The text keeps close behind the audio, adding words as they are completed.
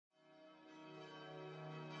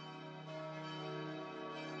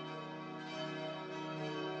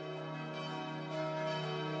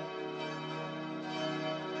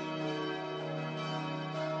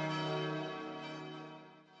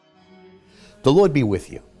The Lord be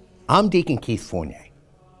with you. I'm Deacon Keith Fournier.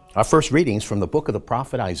 Our first reading is from the book of the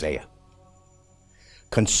prophet Isaiah.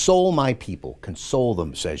 Console my people, console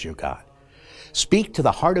them, says your God. Speak to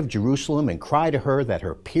the heart of Jerusalem and cry to her that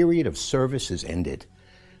her period of service is ended,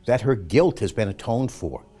 that her guilt has been atoned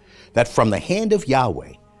for, that from the hand of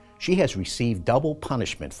Yahweh she has received double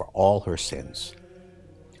punishment for all her sins.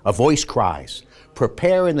 A voice cries,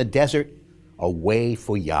 prepare in the desert a way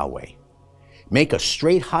for Yahweh. Make a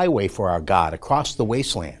straight highway for our God across the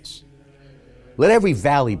wastelands. Let every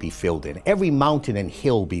valley be filled in, every mountain and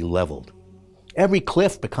hill be leveled, every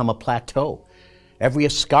cliff become a plateau, every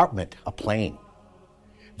escarpment a plain.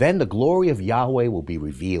 Then the glory of Yahweh will be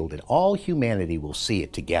revealed, and all humanity will see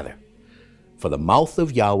it together. For the mouth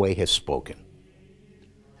of Yahweh has spoken.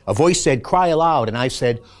 A voice said, cry aloud, and I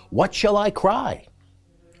said, what shall I cry?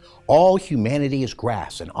 All humanity is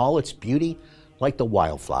grass, and all its beauty like the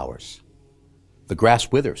wildflowers. The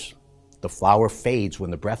grass withers, the flower fades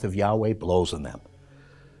when the breath of Yahweh blows on them.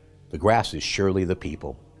 The grass is surely the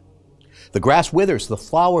people. The grass withers, the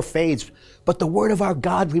flower fades, but the word of our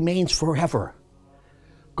God remains forever.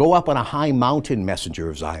 Go up on a high mountain, messenger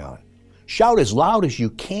of Zion. Shout as loud as you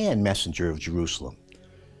can, messenger of Jerusalem.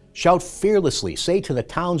 Shout fearlessly, say to the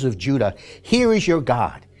towns of Judah, here is your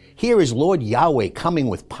God. Here is Lord Yahweh coming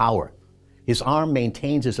with power. His arm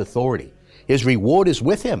maintains his authority. His reward is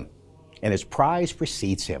with him, and his prize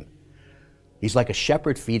precedes him. He's like a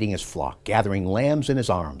shepherd feeding his flock, gathering lambs in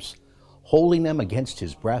his arms, holding them against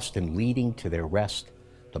his breast and leading to their rest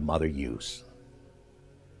the mother ewes.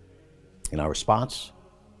 In our response,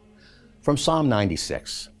 from Psalm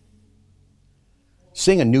 96.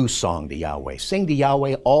 Sing a new song to Yahweh. Sing to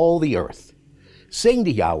Yahweh all the earth. Sing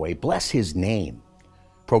to Yahweh, bless his name.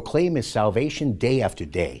 Proclaim his salvation day after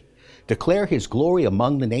day. Declare his glory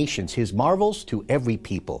among the nations, his marvels to every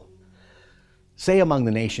people. Say among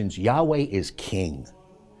the nations, Yahweh is king.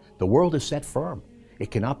 The world is set firm. It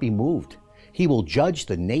cannot be moved. He will judge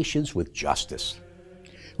the nations with justice.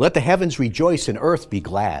 Let the heavens rejoice and earth be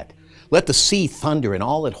glad. Let the sea thunder and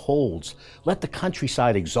all it holds. Let the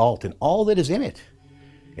countryside exult and all that is in it.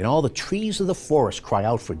 And all the trees of the forest cry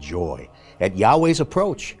out for joy at Yahweh's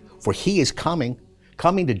approach, for he is coming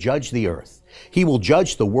to judge the earth. He will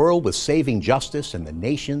judge the world with saving justice and the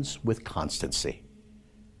nations with constancy.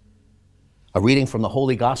 A reading from the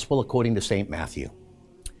Holy Gospel according to St. Matthew.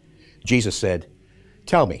 Jesus said,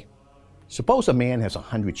 tell me, suppose a man has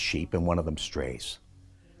 100 sheep and one of them strays.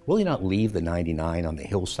 Will he not leave the 99 on the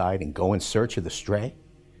hillside and go in search of the stray?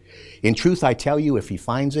 In truth, I tell you, if he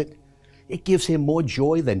finds it, it gives him more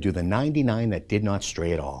joy than do the 99 that did not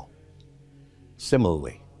stray at all.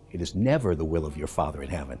 Similarly, it is never the will of your Father in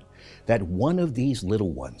heaven that one of these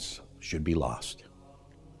little ones should be lost.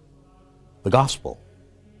 The Gospel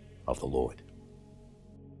of the Lord.